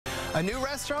A new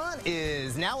restaurant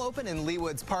is now open in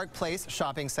Leewood's Park Place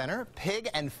Shopping Center. Pig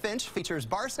and Finch features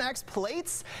bar snacks,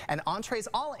 plates, and entrees,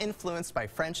 all influenced by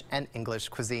French and English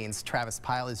cuisines. Travis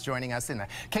Pyle is joining us in the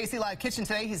KC Live Kitchen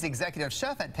today. He's the executive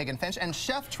chef at Pig and Finch. And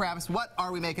Chef Travis, what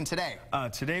are we making today?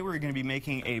 Today we're going to be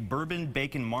making a bourbon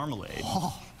bacon marmalade.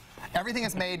 Oh. Everything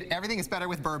is better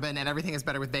with bourbon and everything is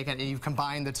better with bacon, and you've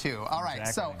combined the two. All right,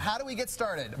 exactly. So how do we get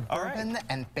started? Bourbon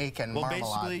and bacon marmalade.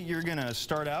 Well, basically, you're going to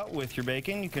start out with your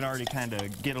bacon. You can already kind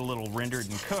of get a little rendered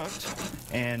and cooked,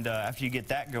 and after you get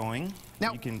that going,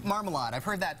 now, you can... marmalade, I've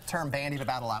heard that term bandied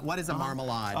about a lot. What is a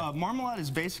marmalade? Marmalade is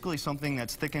basically something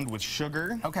that's thickened with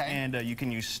sugar, and you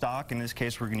can use stock. In this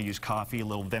case, we're going to use coffee, a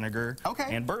little vinegar,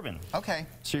 and bourbon. Okay.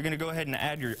 So you're going to go ahead and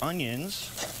add your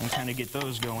onions and kind of get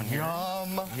those going here.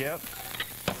 Yum. Yep.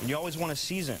 And you always want to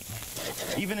season.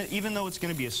 Even though it's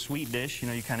going to be a sweet dish, you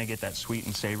know, you kind of get that sweet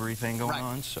and savory thing going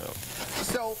on. So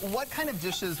what kind of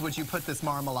dishes would you put this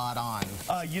marmalade on?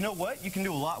 You know what? You can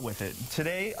do a lot with it.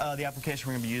 Today, the application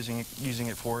we're going to be using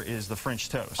it for is the French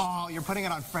toast. Oh, you're putting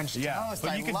it on French toast.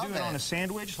 But you can do it on a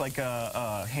sandwich, like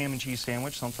a ham and cheese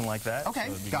sandwich, something like that. Okay,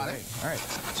 so got it. All right.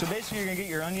 So basically, you're going to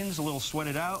get your onions a little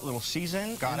sweated out, a little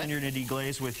seasoned, and then you're going to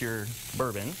deglaze with your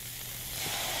bourbon.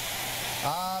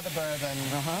 The bourbon.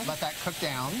 Let that cook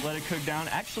down. Let it cook down.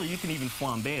 Actually, you can even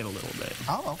flambe it a little bit.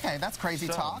 Oh, okay. That's crazy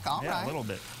talk. All right. A little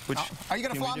bit. Which, are you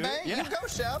going to flambe? Yeah. You go,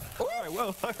 chef. All right,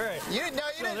 well, all right. You didn't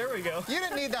know. There we go. You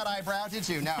didn't need that eyebrow, did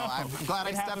you? No, I'm glad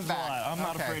I stepped back. I'm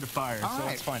not afraid of fire, so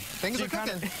it's fine. Things are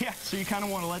cooking. So you kind of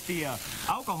want to let the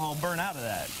alcohol burn out of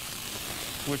that,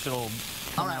 which it'll...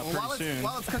 All right, well,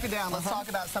 while it's cooking down, let's talk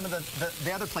about some of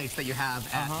the other plates that you have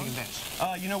at Pig and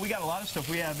Finch. You know, we got a lot of stuff.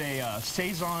 We have a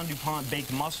Saison DuPont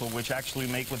baked mussel, which actually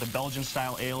we make with a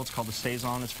Belgian-style ale. It's called the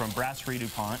Saison. It's from Brasserie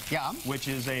DuPont, which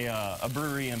is a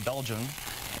brewery in Belgium,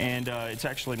 and it's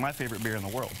actually my favorite beer in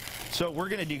the world. So we're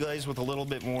going to deglaze with a little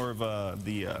bit more of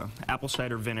the apple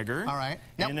cider vinegar. All right.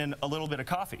 And then a little bit of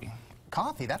coffee.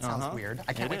 Coffee? That sounds weird.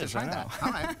 I can't wait to try that.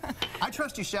 All right. I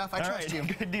trust you, Chef. I trust you.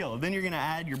 Good deal. Then you're going to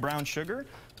add your brown sugar.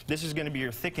 This is going to be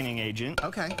your thickening agent.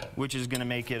 Okay. Which is going to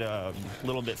make it a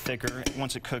little bit thicker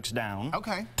once it cooks down.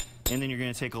 Okay. And then you're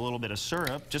going to take a little bit of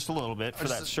syrup, just a little bit, for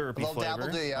that syrupy flavor. A little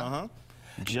dabble, do ya?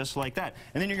 Just like that.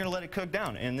 And then you're going to let it cook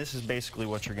down. And this is basically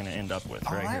what you're going to end up with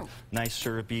right here. Nice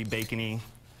syrupy, bacony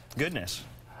goodness.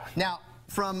 Now,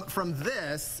 from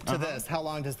this to this, how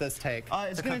long does this take?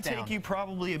 It's going to take you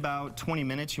probably about 20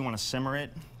 minutes. You want to simmer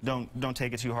it. Don't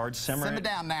take it too hard. Simmer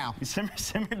down now.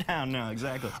 Simmer down now,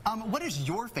 exactly. What is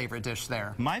your favorite dish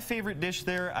there? My favorite dish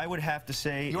there, I would have to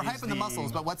say, you're hyping the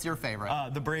mussels, but what's your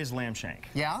favorite? The braised lamb shank.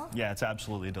 Yeah? Yeah, it's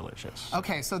absolutely delicious.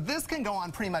 Okay, so this can go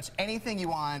on pretty much anything you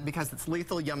want because it's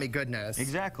lethal, yummy goodness.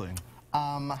 Exactly.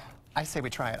 I say we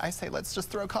try it. I say let's just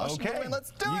throw caution to the wind.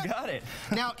 Let's do it. You got it.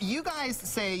 Now, you guys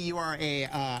say you are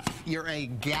you're a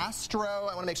gastro.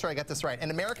 I want to make sure I get this right.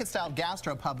 An American-style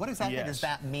gastropub. What exactly does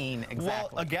that mean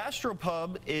exactly? Well, a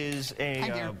gastropub is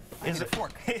a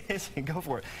fork. Go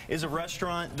for it. Is a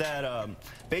restaurant that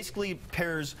basically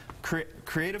pairs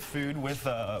creative food with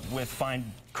fine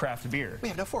craft beer. We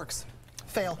have no forks.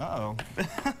 Fail. Uh-oh.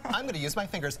 I'm going to use my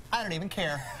fingers. I don't even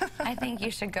care. I think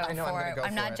you should go for it.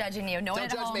 I'm not judging you. No one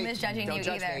at home is judging you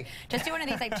either. Just do one of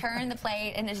these, like turn the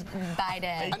plate and just bite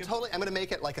it. I'm going to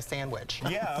make it like a sandwich.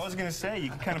 Yeah, I was going to say, you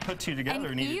can kind of put two together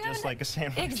and eat it just like a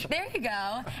sandwich. There you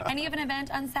go. And you have an event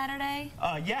on Saturday?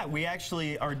 Yeah, we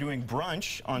actually are doing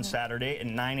brunch on Saturday at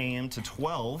 9 a.m. to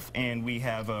 12, and we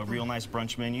have a real nice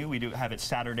brunch menu. We do have it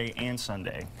Saturday and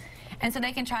Sunday. And so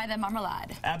they can try the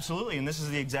marmalade. Absolutely, and this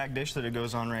is the exact dish that it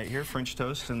goes on right here, French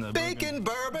toast and the bacon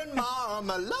bourbon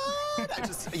marmalade.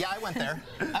 I went there.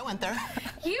 I went there.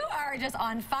 You are just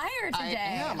on fire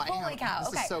today. I am. Holy cow.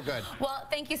 This is so good. Well,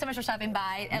 thank you so much for stopping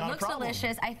by. It looks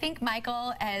delicious. I think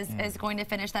Michael is going to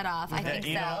finish that off. I think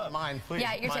so. Mine, please.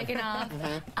 Yeah, you're taking off.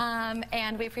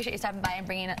 And we appreciate you stopping by and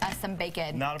bringing us some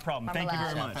bacon. Not a problem. Marmalade. Thank you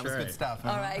very much. That was good stuff.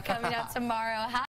 All right, coming up tomorrow.